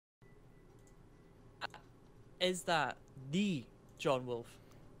Is that the John Wolfe?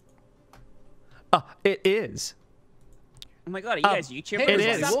 It is. Oh my god, are you guys YouTubers? It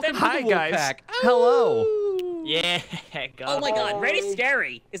is. Welcome to Hi the guys. Wolfpack. Hello. Yeah. Oh my god, really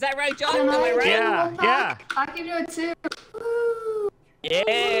scary. Is that right, John? Can Am I right? Yeah, yeah. I can do it too. Woo.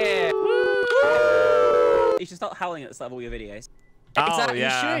 Yeah. You should start howling at the start of all your videos. Oh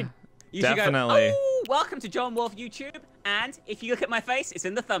yeah. You should. You Definitely. should go, oh, welcome to John Wolfe YouTube. And if you look at my face, it's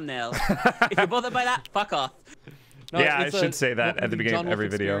in the thumbnail. If you're bothered by that, fuck off. No, Yeah, I it's should say that at the beginning John of every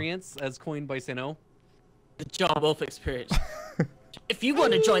Wolfe video. Experience, as coined by Sino. The John Wolfe Experience. If you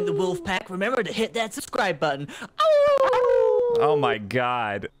want to join the Wolfpack, remember to hit that subscribe button. Oh my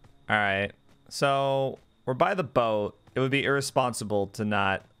god. All right. So we're by the boat. It would be irresponsible to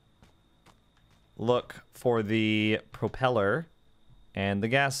not look for the propeller and the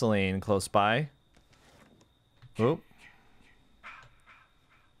gasoline close by. Oop.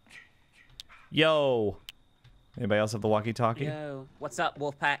 Yo. Anybody else have the walkie-talkie? Yo, what's up,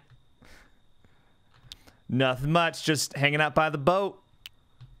 Wolfpack? Nothing much. Just hanging out by the boat.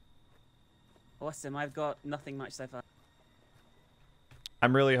 Awesome, I've got nothing much so far.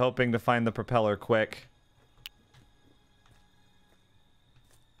 I'm really hoping to find the propeller quick.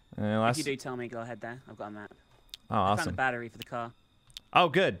 If you do tell me, go ahead there. I've got a map. Oh, I found awesome. a battery for the car. Oh,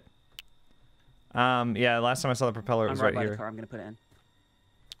 good. Yeah, last time I saw the propeller, it I'm was right right by here. the car. I'm going to put it in.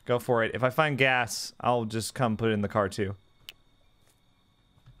 Go for it. If I find gas, I'll just come put it in the car too.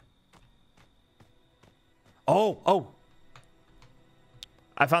 Oh!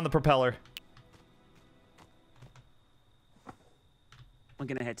 I found the propeller. I'm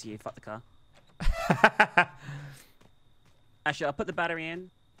going to head to you. Fuck the car. Actually, I'll put the battery in,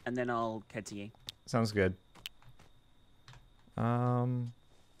 and then I'll head to you. Sounds good.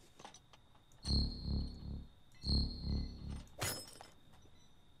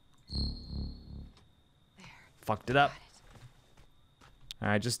 Fucked it up.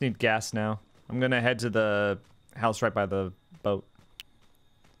 I just need gas now. I'm gonna head to the house right by the boat.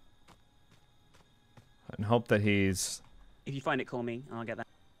 And hope that he's... If you find it, call me, and I'll get that.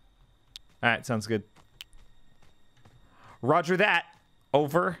 Alright, sounds good. Roger that.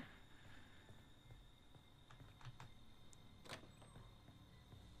 Over.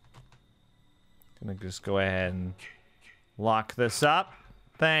 Gonna just go ahead and lock this up.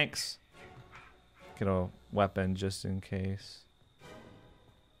 Thanks. Get a weapon just in case.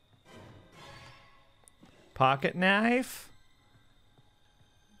 Pocket knife.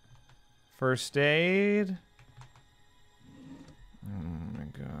 First aid. Oh my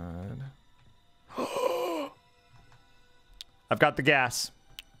god. I've got the gas.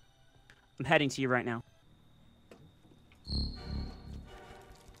 I'm heading to you right now.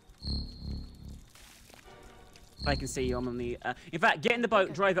 I can see you. I'm on the... in fact, get in the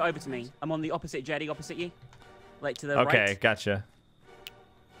boat, drive it over to me. I'm on the opposite jetty, opposite you. Like to the right. Okay, gotcha.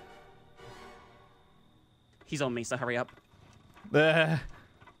 He's on me, so hurry up.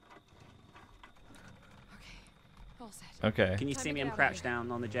 Okay. Can you see me? I'm crouched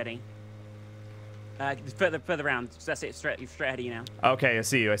down on the jetty. Further around. That's it. Straight ahead of you now. Okay, I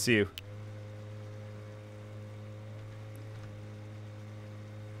see you. I see you.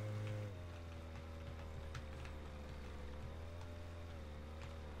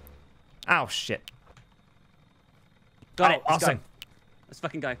 Oh shit. Got it. Let's Awesome. go. Let's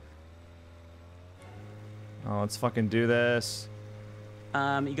fucking go. Oh, let's fucking do this.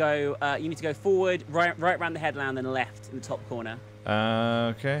 You go. You need to go forward, right around the headland, and left in the top corner.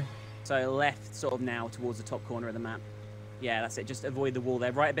 Okay. So left, sort of now towards the top corner of the map. Yeah, that's it. Just avoid the wall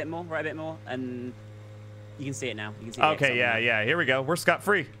there. Right a bit more. Right a bit more, and you can see it now. You can see. Okay. Yeah. Yeah. Here we go. We're scot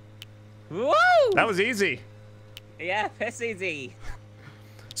free. Woo! That was easy. Yeah, piss easy.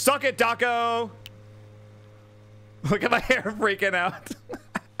 Suck it, Daco. Look at my hair freaking out.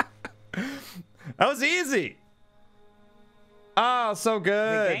 That was easy. Oh, so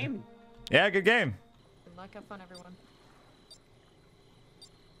good. Good game. Yeah, good game. Good luck. Have fun, everyone.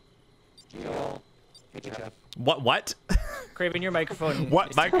 What? Craven, your microphone.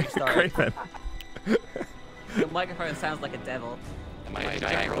 What? is Mike too start. Craven. Your microphone sounds like a devil. Oh my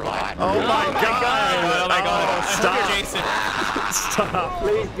god. Oh my god. Stop. Stop.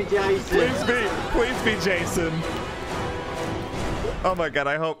 Please be Jason. Please be Jason. Oh my god,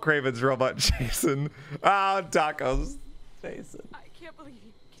 I hope Craven's robot Jason. Oh, Daco's Jason. I can't believe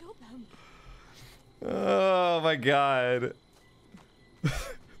you killed them. Oh my god.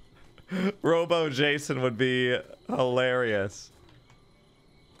 Robo Jason would be hilarious.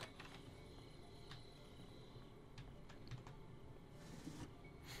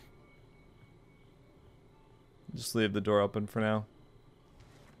 Just leave the door open for now.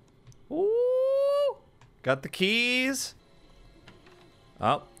 Ooh. Got the keys.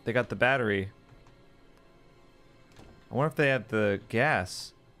 Oh, they got the battery. I wonder if they have the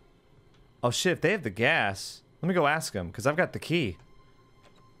gas. Oh shit, if they have the gas, let me go ask them, because I've got the key.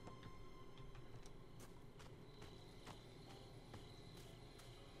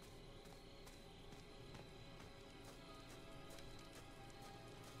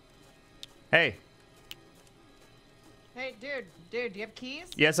 Hey. Hey, dude, do you have keys?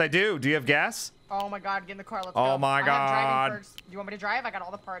 Yes, I do. Do you have gas? Oh my god, get in the car, let's Oh go. my I have God. driving perks. Do you want me to drive? I got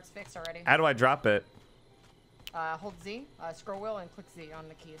all the parts fixed already. How do I drop it? Hold Z, scroll wheel, and click Z on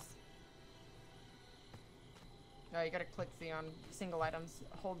the keys. No, you gotta click Z on single items.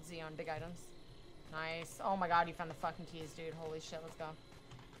 Hold Z on big items. Nice. Oh my god, you found the fucking keys, dude. Holy shit, let's go.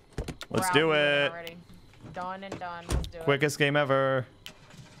 Let's We're do out here it. already. Done and done. Let's do it. Quickest game ever.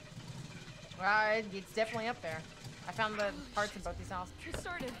 It's definitely up there. I found the parts in both these houses. You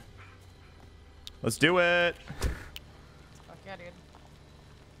started. Let's do it. Fuck yeah, dude.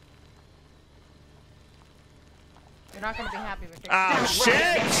 You're not gonna be happy with fixing Oh,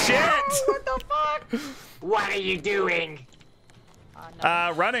 it. shit! What the fuck? What are you doing?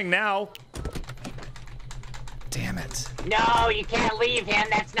 No. Running now. Damn it. No, you can't leave him.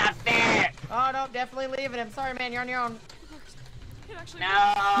 That's not fair. Oh no, definitely leaving him. Sorry, man, you're on your own. It actually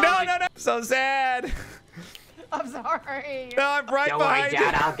No. No. So sad. I'm sorry. No, I'm right Don't worry, behind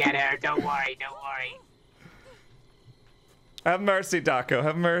Dad. you. I'll get her. Don't worry. Don't worry. Have mercy, Daco.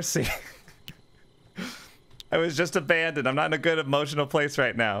 Have mercy. I was just abandoned. I'm not in a good emotional place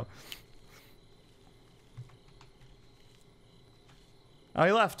right now. Oh,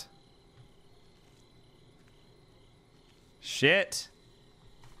 he left. Shit.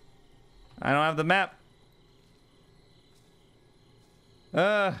 I don't have the map.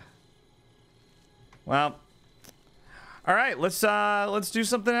 Well. All right, let's do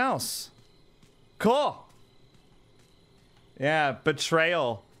something else. Cool. Yeah,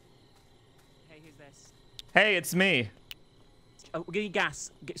 betrayal. Hey, who's this? Hey, it's me. Oh, we'll give you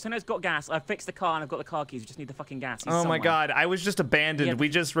gas. Sono's got gas. I've fixed the car and I've got the car keys. We just need the fucking gas. He's Oh my somewhere. god, I was just abandoned. Yeah. We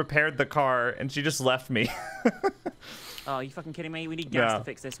just repaired the car and she just left me. Oh, are you fucking kidding me? We need gas No. to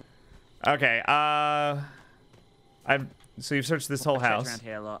fix this. Okay, so you've searched this whole I've checked house. around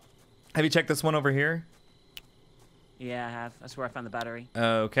here a lot. Have you checked this one over here? Yeah, I have. That's where I found the battery.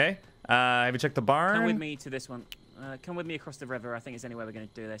 Okay. Have you checked the barn? Come with me to this one. Come with me across the river. I think it's anywhere we're going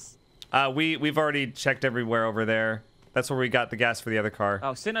to do this. We've already checked everywhere over there. That's where we got the gas for the other car.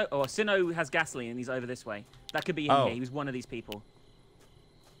 Oh, Sino has gasoline and he's over this way. That could be him here. He was one of these people.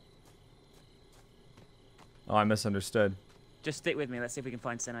 Oh, I misunderstood. Just stick with me. Let's see if we can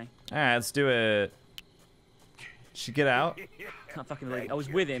find Sino. All right, let's do it. Did she get out? Can't fucking believe it. I was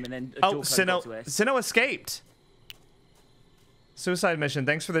with him and then Oh, door code got to us. Sino escaped. Suicide mission.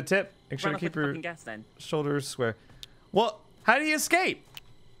 Thanks for the tip. Make sure Run to off keep with the your fucking gas then. shoulders square. Well, how did he escape?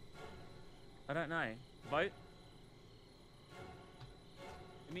 I don't know. Vote?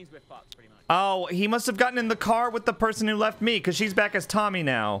 It means we're fucked, pretty much. Oh, he must have gotten in the car with the person who left me, because she's back as Tommy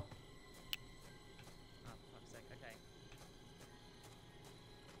now. Oh, for fuck's sake. Okay.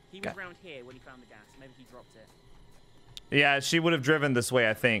 He was round here when he found the gas. Maybe he dropped it. Yeah, she would have driven this way,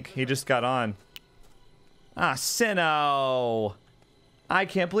 I think. He just got on. Ah, Sino. I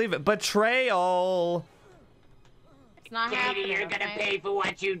can't believe it. Betrayal. It's not Katie, happening. you're gonna okay? pay for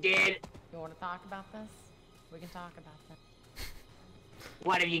what you did. You want to talk about this? We can talk about this.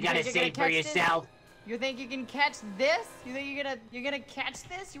 What have you got to think say you're gonna for catch this? yourself? You think you can catch this? You think you're gonna catch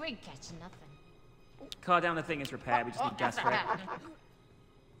this? You ain't catching nothing. Car down the thing is repaired. We just need gas for it.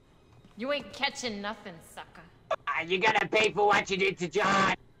 You ain't catching nothing, sucker. You gotta pay for what you did to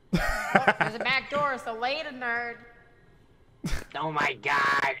John. Oh, there's a back door, so later, nerd. Oh my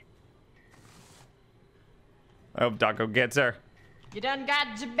god. I hope Daco gets her. You done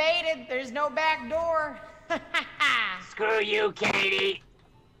got debated. There's no back door. Screw you, Katie.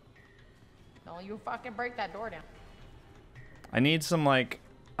 Don't you fucking break that door down. I need some, like,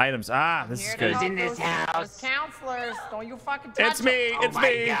 items. Ah, this is Here to good. help in this those house? counselors. Don't you fucking touch It's me. Oh It's my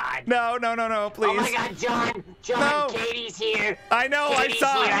me. God. No, please. Oh my god, John. John, No. Katie's here. I know, I Katie's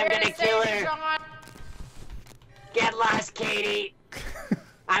saw here. it. I'm Here gonna to kill save you, her. John. Get lost, Katie.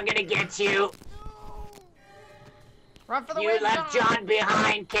 I'm gonna get you. Run for the You win, left John. John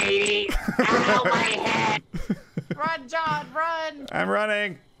behind, Katie. Ow, my head. Run, John, run. I'm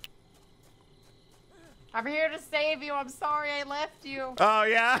running. I'm here to save you. I'm sorry I left you. Oh,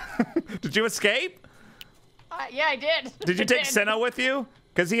 yeah? Did you escape? Yeah, I did. Did you I take Sino with you?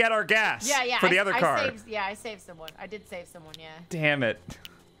 Because he had our gas Yeah, for the other car. I saved someone. I did save someone, yeah. Damn it.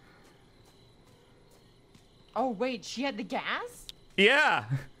 Oh, wait, she had the gas? Yeah.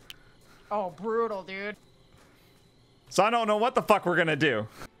 Oh, brutal, dude. So I don't know what the fuck we're gonna do.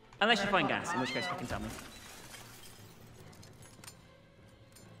 Unless you find gas, in which case you can tell me.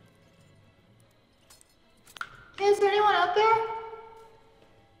 Is there anyone out there?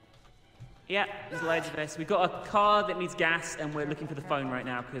 Yeah, there's loads of us. We've got a car that needs gas, and we're looking for the phone right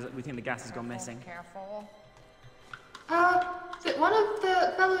now because we think the gas has gone missing. Careful. One of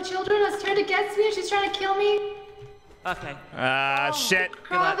the fellow children has turned against me and she's trying to kill me. Okay. Shit.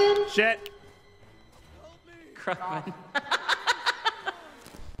 Robin. Shit. Crocman.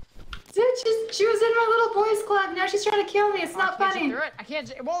 Dude, she was in my little boys club. Now she's trying to kill me. It's not I can't funny. do it. I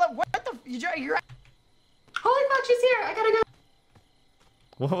can't. Well, what the? You're. Holy fuck, she's here. I gotta go.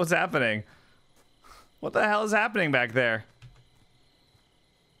 What was happening? What the hell is happening back there?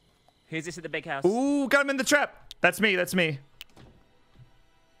 Who's this at the big house? Ooh, got him in the trap. That's me. That's me.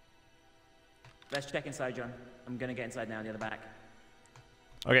 Let's check inside, John. I'm gonna get inside now, the other back.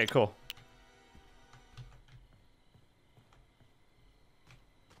 Okay, cool.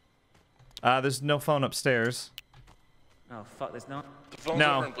 There's no phone upstairs. Oh fuck, there's not. The phone's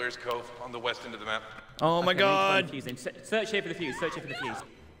No. over in Blair's Cove on the west end of the map. Oh my Okay, we need to find god. the fuse then. Search here for the fuse. Search here for the fuse.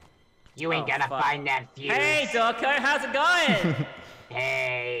 You ain't Oh, gonna fuck. find that fuse. Hey, Dorko, how's it going?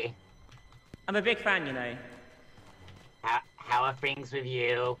 Hey, I'm a big fan, you know. how are things with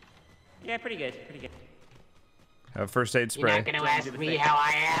you? Yeah, pretty good, pretty good. Have a first aid You're spray. not gonna Do ask the me thing. how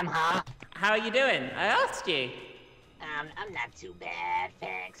I am, huh? How are you doing? I asked you. I'm not too bad,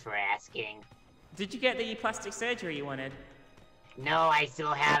 thanks for asking. Did you get the plastic surgery you wanted? No, I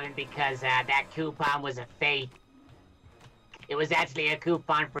still haven't because that coupon was a fake. It was actually a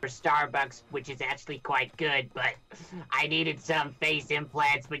coupon for Starbucks, which is actually quite good, but I needed some face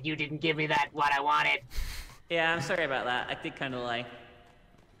implants, but you didn't give me what I wanted. Yeah, I'm sorry about that. I did kind of lie.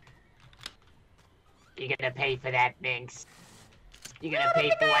 You're gonna pay for that, Minx. You're gonna pay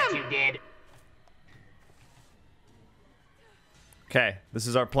for what you did. Okay, this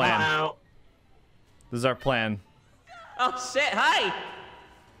is our plan. Hello? This is our plan. Oh shit! Hi.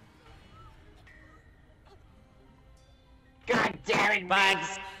 God damn it,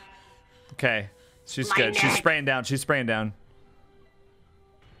 Minx! Okay, she's My good. She's neck. spraying down. She's spraying down.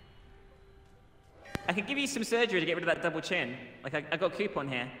 I could give you some surgery to get rid of that double chin. Like I got a coupon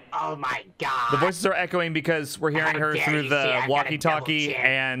here. Oh my god. The voices are echoing because we're hearing How her dare through you say I the got a walkie-talkie double chin.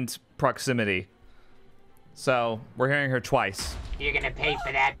 and proximity. So we're hearing her twice. You're gonna pay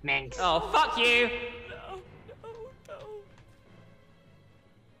for that, Minx. Oh fuck you!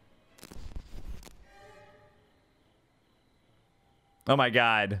 Oh my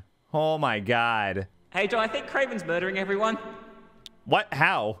god. Oh my god. Hey John, I think Craven's murdering everyone. What?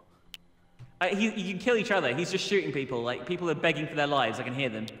 How? You can kill each other. He's just shooting people. Like people are begging for their lives. I can hear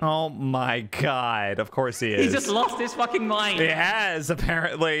them. Oh my god. Of course he is. He's just lost his fucking mind. He has,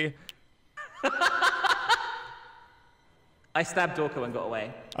 apparently. I stabbed Dorko and got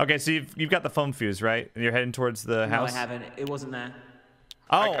away. Okay, so you've got the phone fuse, right? And you're heading towards the No, I house? haven't. It wasn't there.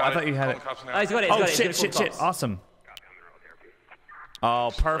 Oh, got I thought you had Call it. the cops now. Oh, he's got it. He's Oh, got it. shit, He's shit, gonna shit. call the cops. Awesome.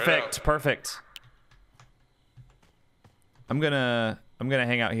 Oh, perfect, up. perfect. I'm gonna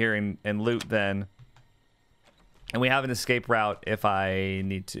hang out here and loot then. And we have an escape route if I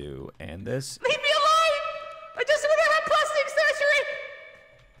need to. And this. Leave me alone! I just want to have plastic surgery!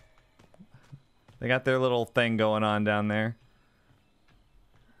 They got their little thing going on down there.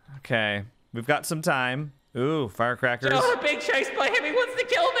 Okay, we've got some time. Ooh, firecrackers. Oh, a big chase by him. He wants to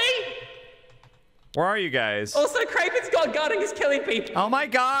kill me! Where are you guys? Also, Craven's got a gun and he's killing people. Oh my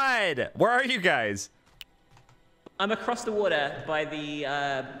god! Where are you guys? I'm across the water by the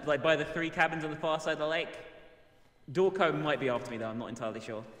by the 3 cabins on the far side of the lake. Dorko might be after me though. I'm not entirely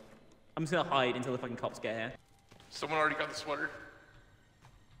sure. I'm just gonna hide until the fucking cops get here. Someone already got the sweater.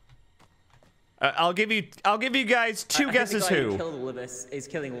 I'll give you guys two I guesses think the guy who. who killed all of us is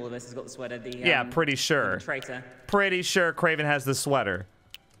killing all of us. Has got the sweater. The Yeah, pretty sure. the traitor. Pretty sure Craven has the sweater.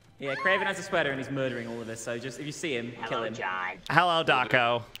 Yeah, Craven has a sweater and he's murdering all of us. So just if you see him, kill Hello, him. John. Hello,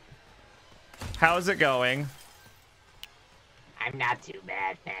 Daco. How's it going? I'm not too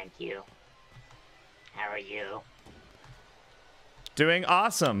bad, thank you. How are you? Doing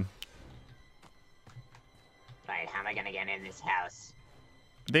awesome. Right, how am I gonna get in this house?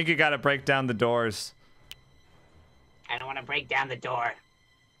 I think you gotta break down the doors. I don't want to break down the door.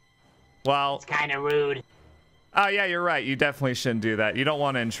 Well, It's kind of rude. oh yeah, you're right. You definitely shouldn't do that. You don't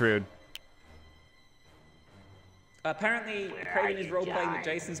want to intrude. Apparently, Where Craven are is you, roleplaying John? that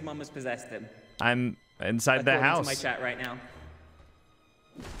Jason's mum has possessed him. I'm inside the According house. to my chat right now.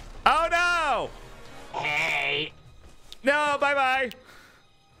 Oh no! Hey! No, bye bye.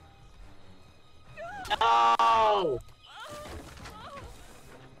 Oh!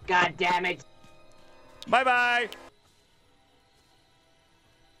 God damn it! Bye bye.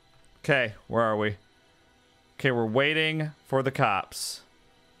 Okay, where are we? Okay, we're waiting for the cops.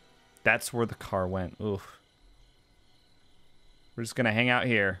 That's where the car went. Oof. We're just gonna hang out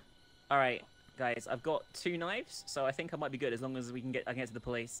here. All right, guys. I've got 2 knives, so I think I might be good as long as I can get to the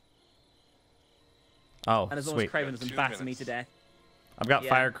police. Oh, And as long sweet. as Craven doesn't 2 batter me minutes. to death. I've got Yeah.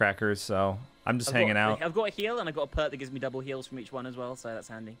 firecrackers, so I'm just hanging out. I've got a heal and I've got a perk that gives me double heals from each one as well, so that's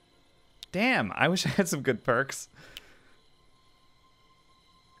handy. Damn, I wish I had some good perks.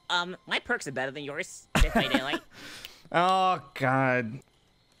 My perks are better than yours. Death by Daylight. Oh, God.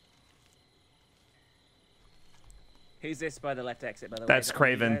 Who's this by the left exit, by the way? That's Is that one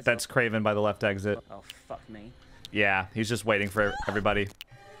of you Craven. guys, That's or- Craven by the left exit. Oh, fuck me. Yeah, he's just waiting for everybody.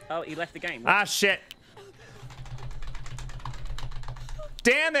 Oh, he left the game. Ah, shit.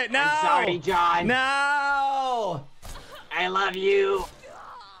 Damn it, no! I'm sorry, John. No! I love you.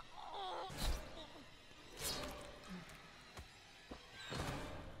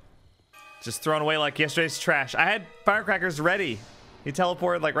 Just thrown away like yesterday's trash. I had firecrackers ready. He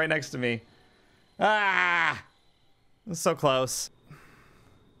teleported like right next to me. Ah! That's so close.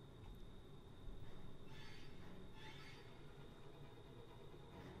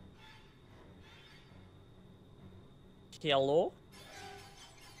 Hello?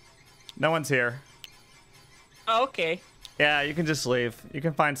 No one's here. Oh, okay. Yeah, you can just leave. You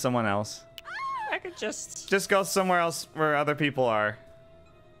can find someone else. I could just... Just go somewhere else where other people are.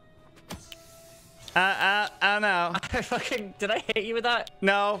 I don't know. I fucking... Did I hit you with that?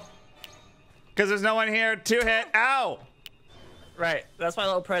 No. Because there's no one here to hit. Ow! Right. That's my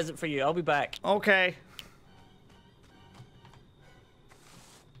little present for you. I'll be back. Okay.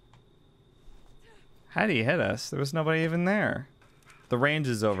 How do you hit us? There was nobody even there. The range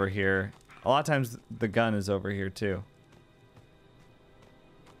is over here. A lot of times the gun is over here too.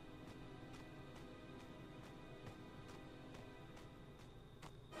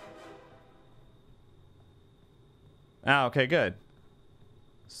 Oh, okay, good.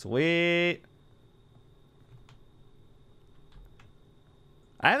 Sweet.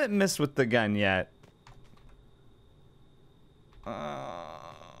 I haven't missed with the gun yet.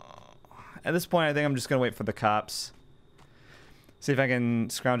 At this point, I think I'm just gonna wait for the cops. See if I can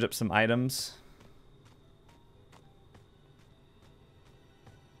scrounge up some items.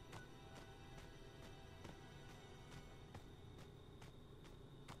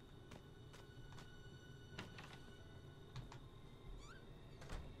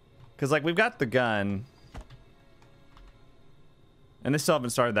 Because, like, we've got the gun. And they still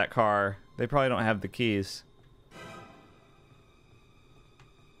haven't started that car. They probably don't have the keys.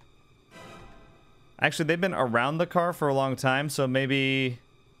 Actually, they've been around the car for a long time, so maybe...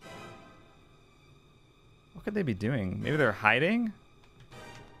 What could they be doing? Maybe they're hiding?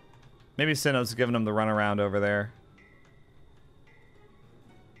 Maybe Sinnoh's giving them the runaround over there.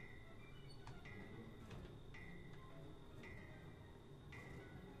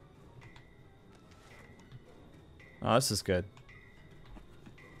 Oh, this is good.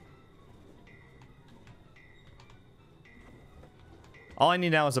 All I need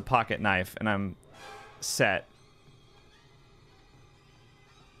now is a pocket knife, and I'm set.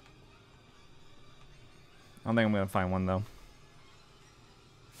 I don't think I'm gonna find one though.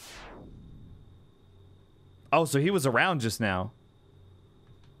 Oh, so he was around just now.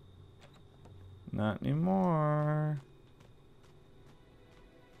 Not anymore.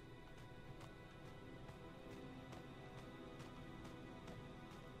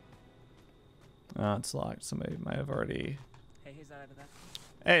 Oh, it's locked. Somebody might have already... Hey, who's that over there?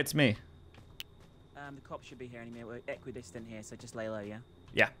 Hey, it's me. The cops should be here any minute. We're equidistant here, so just lay low, yeah?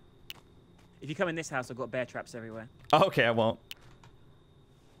 Yeah. If you come in this house, I've got bear traps everywhere. Okay, I won't.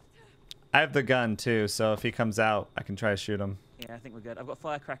 I have the gun too, so if he comes out, I can try to shoot him. Yeah, I think we're good. I've got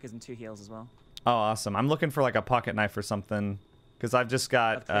firecrackers and 2 heals as well. Oh, awesome. I'm looking for like a pocket knife or something, because I've just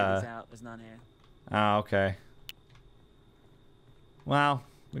got... I've cleared these out. There's none here. Oh, okay. Well,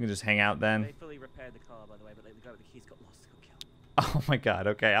 we can just hang out then. They fully repaired the car, by the way, but the guy with the keys got lost and got killed. Oh my god,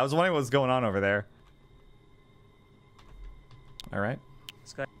 okay. I was wondering what was going on over there. Alright.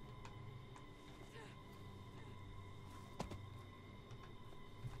 Let's go.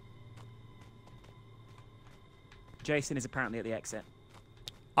 Jason is apparently at the exit.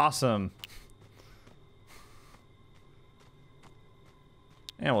 Awesome.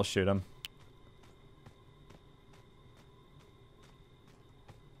 And we'll shoot him.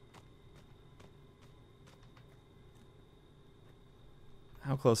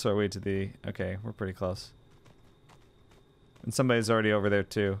 How close are we to the... Okay, we're pretty close. And somebody's already over there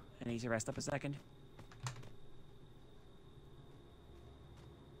too. I need to rest up a second.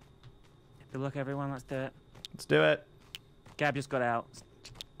 Good luck, everyone. Let's do it. Let's do it. Gab just got out.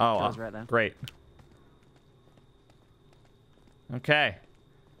 Oh, That was right there. great. Okay.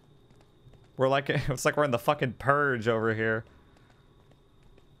 We're like, it's like we're in the fucking purge over here.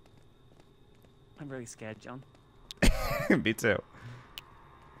 I'm really scared, John. Me too.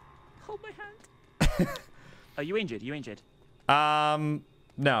 Hold my hand. Are you injured? You injured?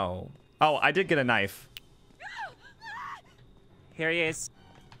 No. Oh, I did get a knife. Here he is.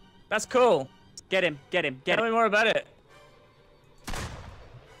 That's cool. Get him. Get him. Get Tell him. me more about it.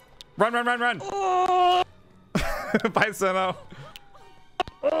 Run, run, run, run. Oh! Bye, Sino.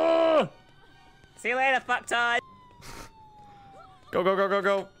 Oh! See you later, fucktard. Go, go, go, go,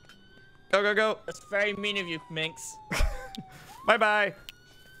 go. Go, go, go. That's very mean of you, Minx. Bye-bye.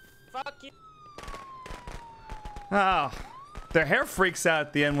 Fuck you. Oh, their hair freaks out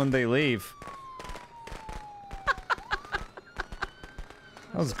at the end when they leave.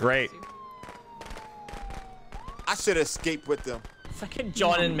 That was great. I should escape with them. Fucking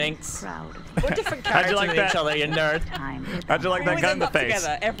John and Minx. Proud of What different How'd you characters like with that? each other, you nerd. time. How'd you like We that always gun in end the up face?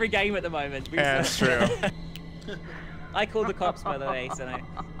 together every game at the moment. Yeah, that's true. I called the cops, by the way, so no.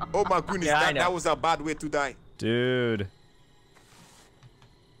 Oh my goodness, Yeah, I know. that was a bad way to die. Dude.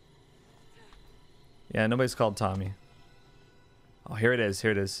 Yeah, nobody's called Tommy. Oh, here it is.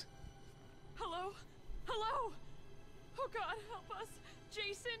 Here it is. Hello? Hello? Oh God, help us.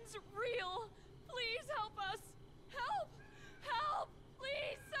 Jason's real. Please help us. Help! Help!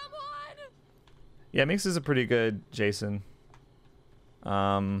 Please, someone! Yeah, Minx is a pretty good Jason.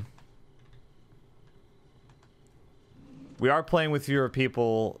 We are playing with fewer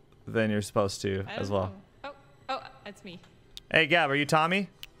people than you're supposed to I as don't well. know. Oh, it's me. Hey, Gab, are you Tommy?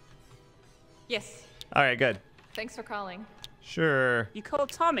 Yes. All right, good. Thanks for calling. Sure. You called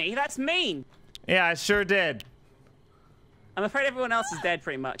Tommy? That's mean. Yeah, I sure did. I'm afraid everyone else is dead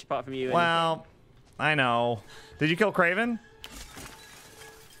pretty much, apart from you. and- Well, I know. Did you kill Craven?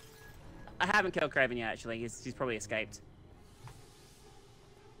 I haven't killed Craven yet, actually. He's probably escaped.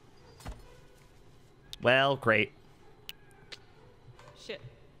 Well, great. Shit.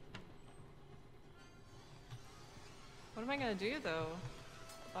 What am I gonna do though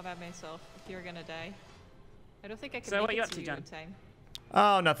about myself if you're gonna die? I don't think I can So make what it you up to to, you John? in time.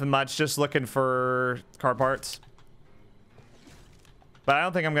 Oh, nothing much. Just looking for car parts. But I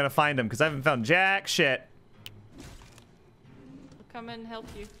don't think I'm going to find them because I haven't found jack shit. I'll come and help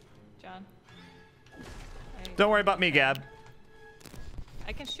you, John. Don't worry about me, Gab.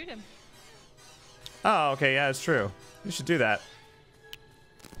 I can shoot him. Oh, okay. Yeah, it's true. You should do that.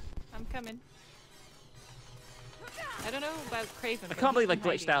 I'm coming. I don't know about Craven. I but can't he's believe I been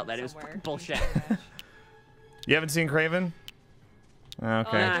glitched hiding out then. It was somewhere. fucking bullshit. You haven't seen Craven? Okay. I I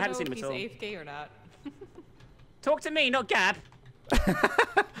don't haven't know seen him if at all. he's AFK or not. Talk to me, not Gab.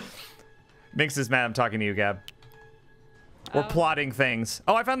 Minx is mad I'm talking to you, Gab. We're Oh. plotting things.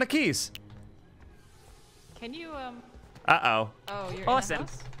 Oh, I found the keys. Can you Uh-oh. Oh, you're Awesome. in a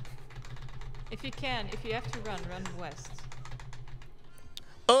house? If you have to run west.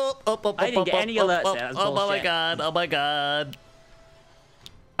 Oh, I didn't get any alerts there. That's oh my bullshit. god. Oh my god.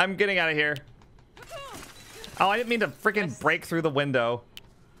 I'm getting out of here. Oh, I didn't mean to freaking break through the window.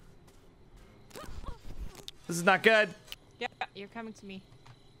 This is not good. Yeah, you're coming to me.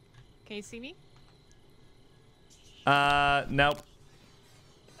 Can you see me? Nope.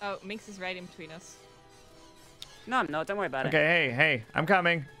 Oh, Minx is right in between us. No, I'm not. Don't worry about it. Okay, hey, I'm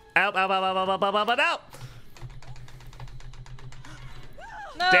coming. Out, out, out, out, out, out, out, out, out.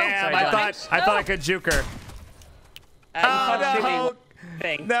 No! Damn, Sorry, I John. thought I could juke her. You Oh, can't no. do the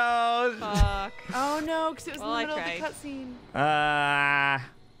thing. No. Fuck. Oh no, because it was Well, I in the middle tried. of the cutscene.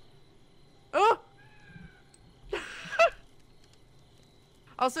 Oh.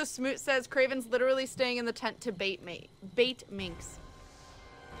 Also, Smoot says Craven's literally staying in the tent to bait Minx.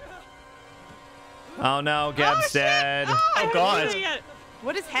 Oh no, Gab's shit. dead. Oh god.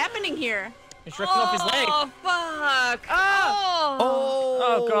 What is happening here? He's ripping off his leg. Oh fuck! Oh!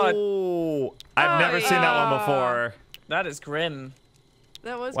 Oh. God. I've never seen that one yeah. before. That is grim.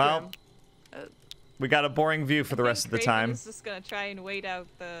 That was Well, grim. we got a boring view for the rest of the Craven time. is just gonna try and wait out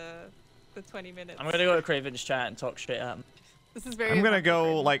the 20 minutes. I'm gonna go to Craven's chat and talk shit at him. This is very. I'm gonna unlucky, go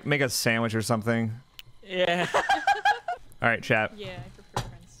Craven. like make a sandwich or something. Yeah. All right, chat. Yeah, I prefer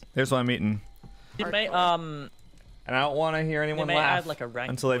friends. Here's what I'm eating, It may and I don't want to hear they anyone may laugh add like a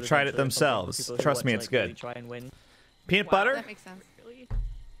rank until they've mode tried it eventually or something for themselves. people who Trust want me, to, it's like, really good. try and win. Peanut Wow, butter That makes sense. Really?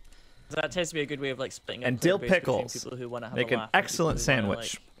 That tends to be a good way of like splitting up and player dill base between pickles people who want to have make a an laugh and people excellent who wanna,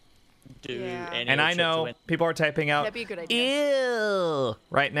 sandwich. like, do Yeah. any And old I shit to know win. people are typing out, That'd be a good idea. ew,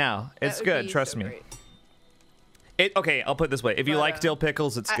 right now. That It's would good, be trust so me. great. Okay, I'll put it this way. If you But, like dill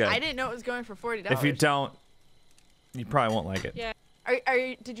pickles, it's good. I didn't know it was going for $40. If you don't, you probably won't like it. Yeah,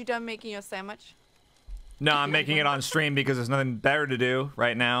 Did you done making a sandwich? No, I'm making it on stream because there's nothing better to do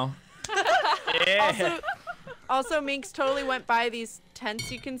right now. Also, Minx totally went by these tents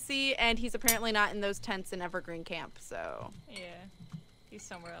you can see, and he's apparently not in those tents in Evergreen Camp, so... Yeah. He's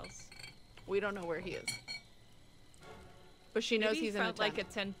somewhere else. We don't know where he is. But she knows Maybe he's he in a found, tent. like a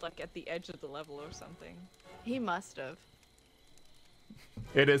tent like at the edge of the level or something. He must have.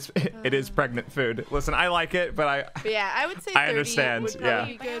 It is pregnant food. Listen, I like it, but But yeah, I would say 30 I understand. would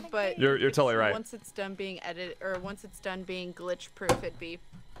probably be good, but You're totally right. once it's done being edited, or once it's done being glitch proof, it'd be,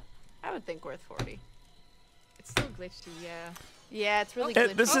 I would think, worth 40. It's still glitchy, yeah. Yeah, it's really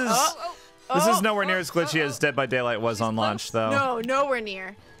glitchy. This is nowhere near as glitchy as Dead by Daylight was on launch, though. No, nowhere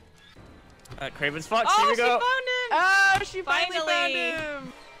near. Craven's Fox, Oh, here we go. Oh, she finally found Finally.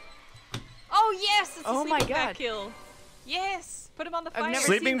 him. Oh yes, it's a Oh my sleeping bag God. kill. Yes, put him on the fire. never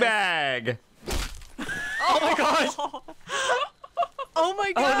Sleeping seen this. bag. Oh my god. Oh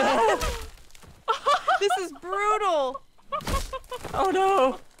my god. This is brutal. Oh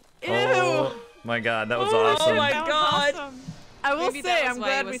no. Ew. Oh my god, that was awesome. Oh my That was god. awesome. I will Maybe say, that was I'm why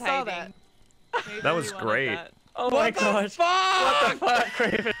he glad was we saw that. hiding. Maybe That was he wanted great. that. Oh my god. What the fuck,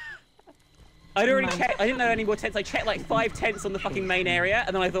 Craven? I'd already My checked. I didn't know any more tents. I checked like 5 tents on the fucking main area,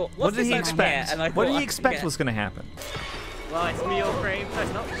 and then I thought, What what's did this he over expect? here? And I What did thought, he expect yeah. was going to happen? Well, it's me or Crave. No,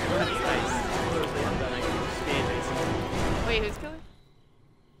 it's not. It's Wait, who's killing?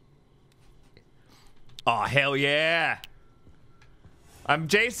 Oh, hell yeah. I'm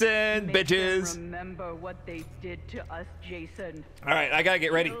Jason, Make them bitches. remember what they did to us, Jason. All right, I got to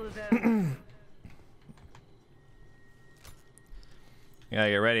get ready. Kill them. Yeah,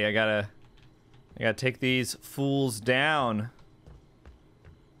 get ready. I gotta take these fools down.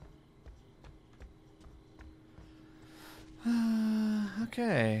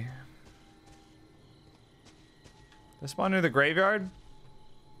 Okay. They spawn near the graveyard?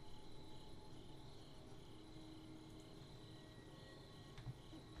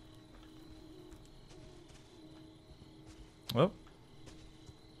 Oh.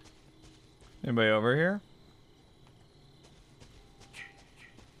 Anybody over here?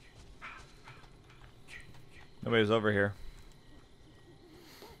 Nobody's over here.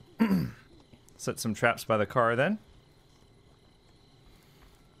 Set some traps by the car then.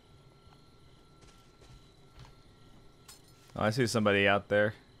 Oh, I see somebody out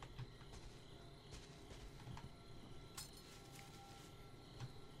there.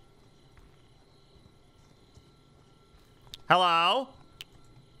 Hello?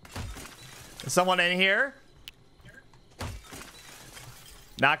 Is someone in here?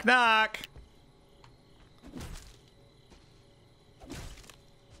 Knock, knock.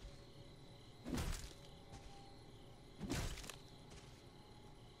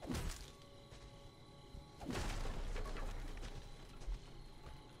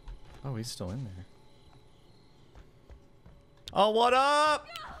 Oh, he's still in there. Oh, what up?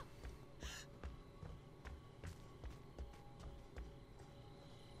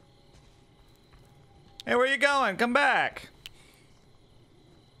 Hey, where you going? Come back.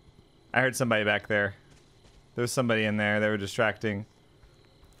 I heard somebody back there. There was somebody in there. They were distracting.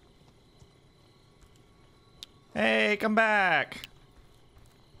 Hey, come back.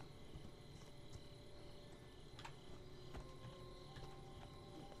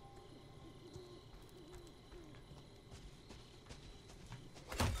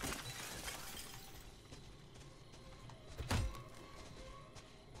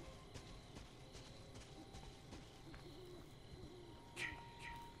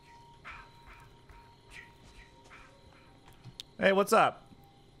 Hey, what's up?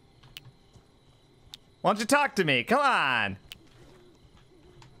 Why don't you talk to me? Come on.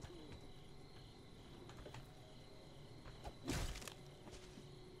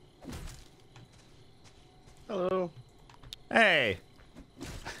 Hello. Hey.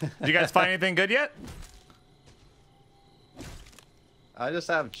 Did you guys find anything good yet? I just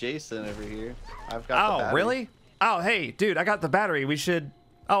have Jason over here. I've got the Oh, battery. really? Oh, hey, dude, I got the battery. We should...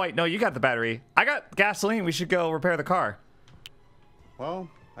 Oh, wait, no, you got the battery. I got gasoline. We should go repair the car. Well,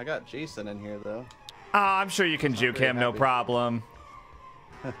 I got Jason in here, though. Oh, I'm sure you can juke him, no happy. problem.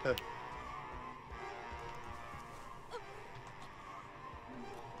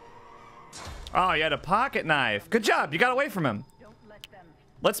 Oh, you had a pocket knife. Good job. You got away from him.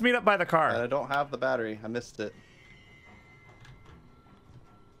 Let's meet up by the car. I don't have the battery. I missed it.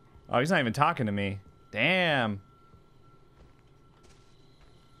 Oh, he's not even talking to me. Damn.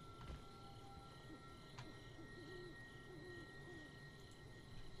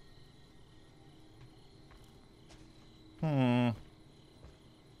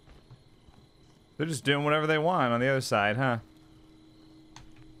 They're just doing whatever they want on the other side, huh?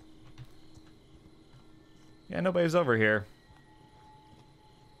 And nobody's over here.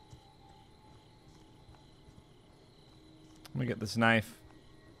 Let me get this knife.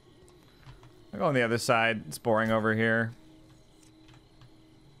 I'll go on the other side. It's boring over here.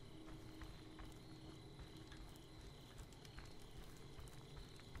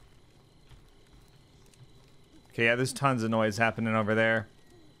 Okay, yeah, there's tons of noise happening over there.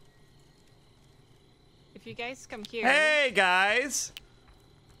 If you guys come here. Hey, guys!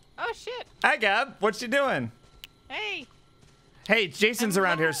 Oh, shit. Hi, Gab. What you doing? Hey. Hey, Jason's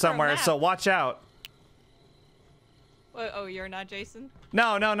around here somewhere, so watch out. Oh, you're not Jason?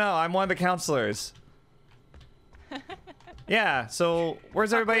 No, I'm one of the counselors. Yeah, so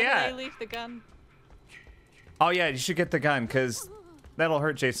where's everybody Where did I at? leave the gun? Oh, yeah, you should get the gun, because that'll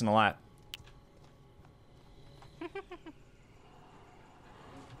hurt Jason a lot.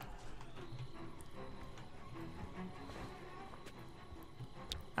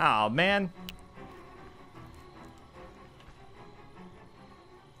 Oh, man.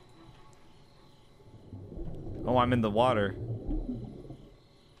 Oh, I'm in the water.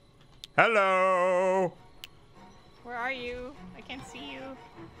 Hello. Where are you? I can't see you.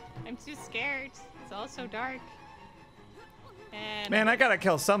 I'm too scared. It's all so dark. And Man, I gotta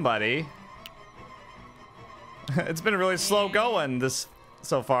kill somebody. It's been really slow going this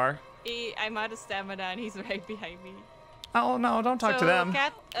so far. I'm out of stamina and he's right behind me. Oh no, don't talk to them.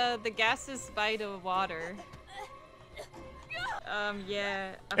 Cat, the gas is by the water.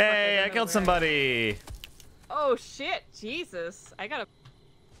 Yeah. Oh, Hey, I killed somebody. Oh shit, Jesus. I gotta.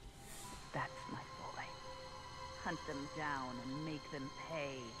 That's my boy. Hunt them down and make them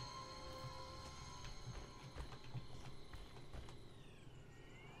pay.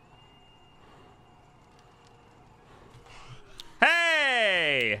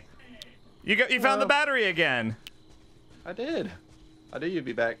 Hey! You found the battery again. I did. I knew you'd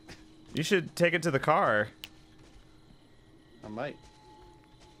be back. You should take it to the car. I might.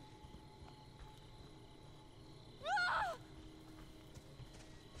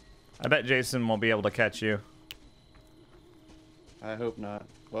 I bet Jason won't be able to catch you. I hope not.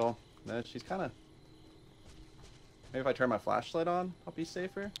 Well, no, she's kind of... Maybe if I turn my flashlight on, I'll be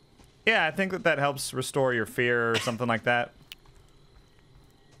safer. Yeah, I think that helps restore your fear or something like that.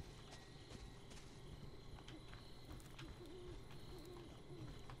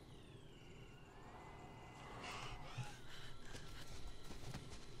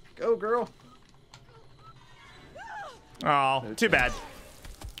 Go, girl. Oh, too bad.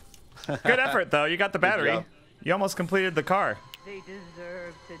 Good effort, though. You got the battery. You almost completed the car. They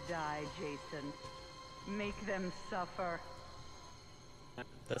deserve to die, Jason. Make them suffer.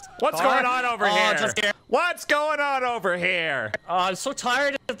 What's going on over here? What's going on over here? Oh, I'm so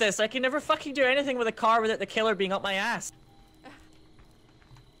tired of this. I can never fucking do anything with a car without the killer being up my ass.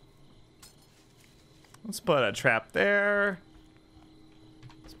 Let's put a trap there.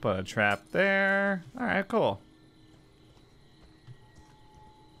 Let's put a trap there. All right, cool.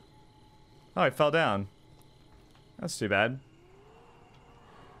 Oh, I fell down. That's too bad.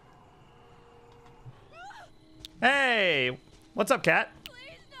 Hey, what's up, cat?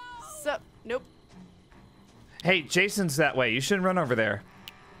 Sup? Nope. Hey, Jason's that way. You shouldn't run over there.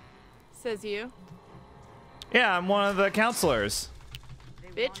 Says you. Yeah, I'm one of the counselors.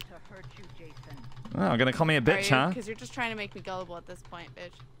 Bitch. Oh, gonna call me a bitch, huh? Because you're just trying to make me gullible at this point,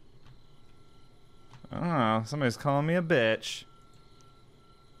 bitch. Oh, somebody's calling me a bitch.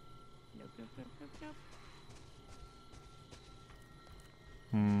 Nope, nope, nope, nope, nope.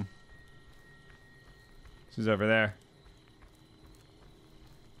 Hmm. She's over there.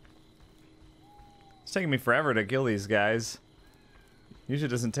 It's taking me forever to kill these guys. Usually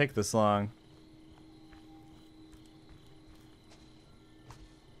doesn't take this long.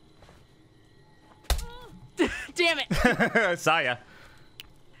 Damn it! I saw ya.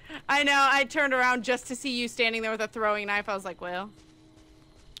 I know, I turned around just to see you standing there with a throwing knife. I was like, well.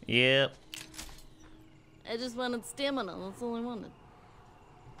 Yep. I just wanted stamina. That's all I wanted.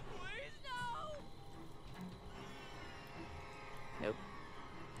 Nope.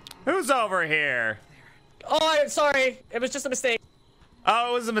 Who's over here? Oh, I'm sorry. It was just a mistake.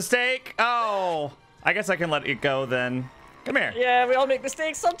 Oh, it was a mistake? Oh. I guess I can let it go then. Come here. Yeah, we all make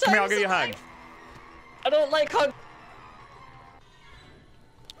mistakes sometimes. Come here, I'll give you a hug. I don't like hugs.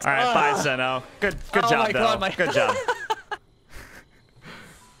 All right, bye, Seno. Good Oh job, my though. God, Good job.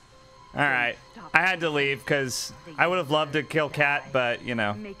 All right. I had to leave because I would have loved to kill Kat, but, you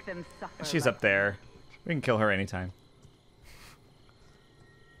know, Make them suffer she's like up there. We can kill her anytime.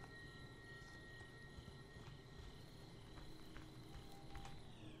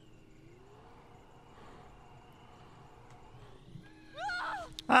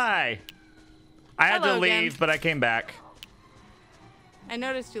 Hi. I had to Hello leave, again. but I came back. I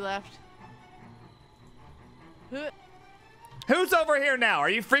noticed you left. Who's over here now? Are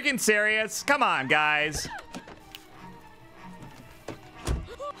you freaking serious? Come on, guys.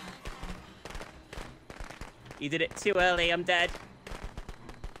 You did it too early. I'm dead.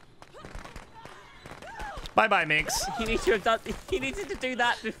 Bye-bye, Minx. You need to have done. You needed to do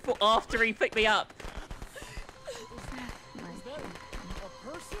that before, after he picked me up.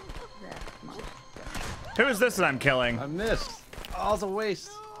 Who is this that I'm killing? I missed. Oh, it's a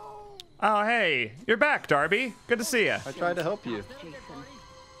waste. Oh, hey. You're back, Darby. Good to see you. I tried to help you. Jason,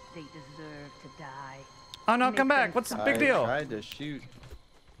 they deserve to die. Oh, no, come back. What's the big deal? I tried to shoot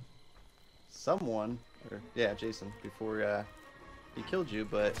someone, or yeah, Jason, before he killed you,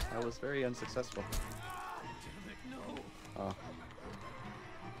 but I was very unsuccessful. Oh.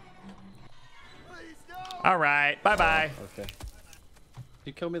 All right. Bye-bye. Okay.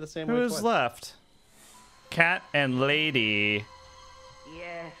 You killed me the same way Who's twice. left? Cat and Lady.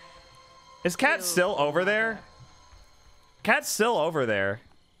 Yes. Is Cat still over there? Cat's still over there.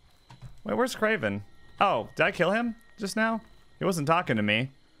 Wait, where's Craven? Oh, did I kill him just now? He wasn't talking to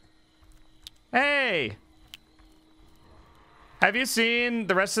me. Hey! Have you seen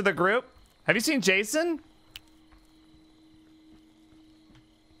the rest of the group? Have you seen Jason?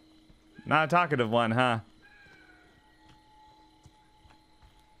 Not a talkative one, huh?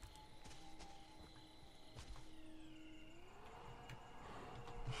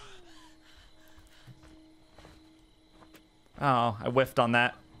 Oh, I whiffed on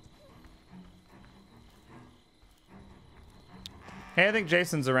that. Hey, I think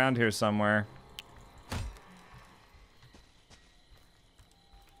Jason's around here somewhere.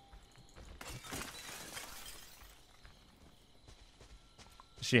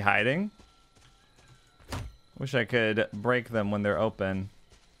 Is she hiding? Wish I could break them when they're open.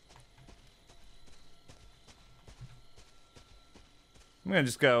 I'm gonna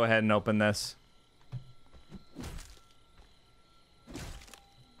just go ahead and open this.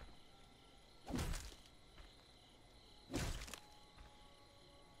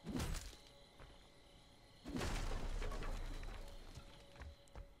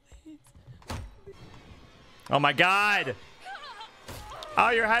 Oh my god! Oh,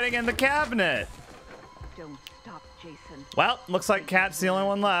 you're hiding in the cabinet! Don't stop, Jason. Well, looks like Cat's the only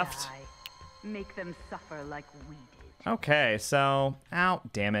one left. Die. Make them suffer like we did. Okay, so... Ow,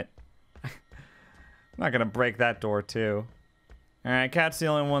 damn it. I'm not gonna break that door, too. Alright, Cat's the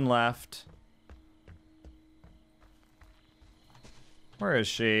only one left. Where is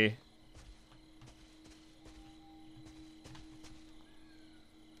she?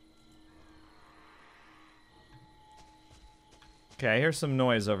 Okay, I hear some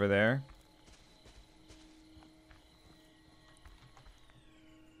noise over there.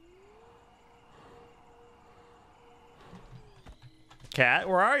 Cat,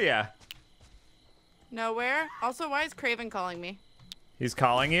 where are ya? Nowhere. Also, why is Craven calling me? He's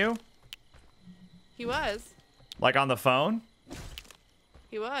calling you? He was. Like on the phone?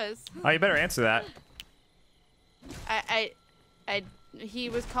 He was. Oh, you better answer that. He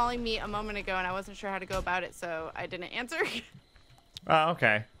was calling me a moment ago, and I wasn't sure how to go about it, so I didn't answer. Oh,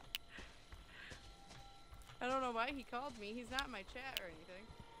 okay. I don't know why he called me. He's not in my chat or anything.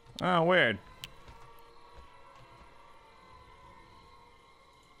 Oh, weird.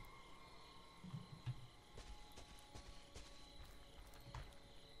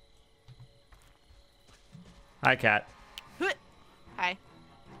 Hi, Cat. Hi.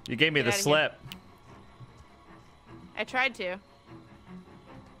 You gave me Get the outta here. slip. I tried to.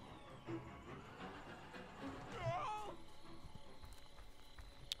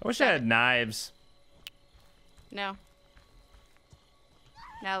 I wish I had knives. No.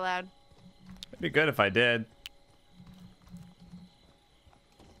 Not allowed. It'd be good if I did.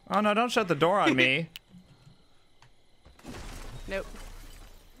 Oh no, don't shut the door on me. Nope.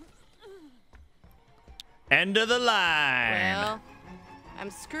 End of the line. Well, I'm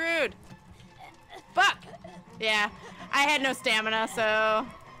screwed. Fuck! Yeah, I had no stamina, so...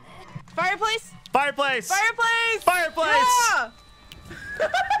 Fireplace? Fireplace! Fireplace! Fireplace! Yeah!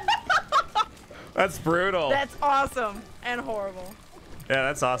 That's brutal. That's awesome and horrible. Yeah,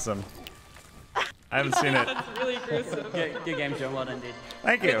 that's awesome. I haven't seen it. That's really gruesome. Good game, John. Well done, dude.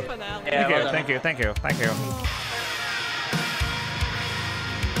 Thank you. Good finale. Thank Yeah, you, well done. thank you, thank you, thank you.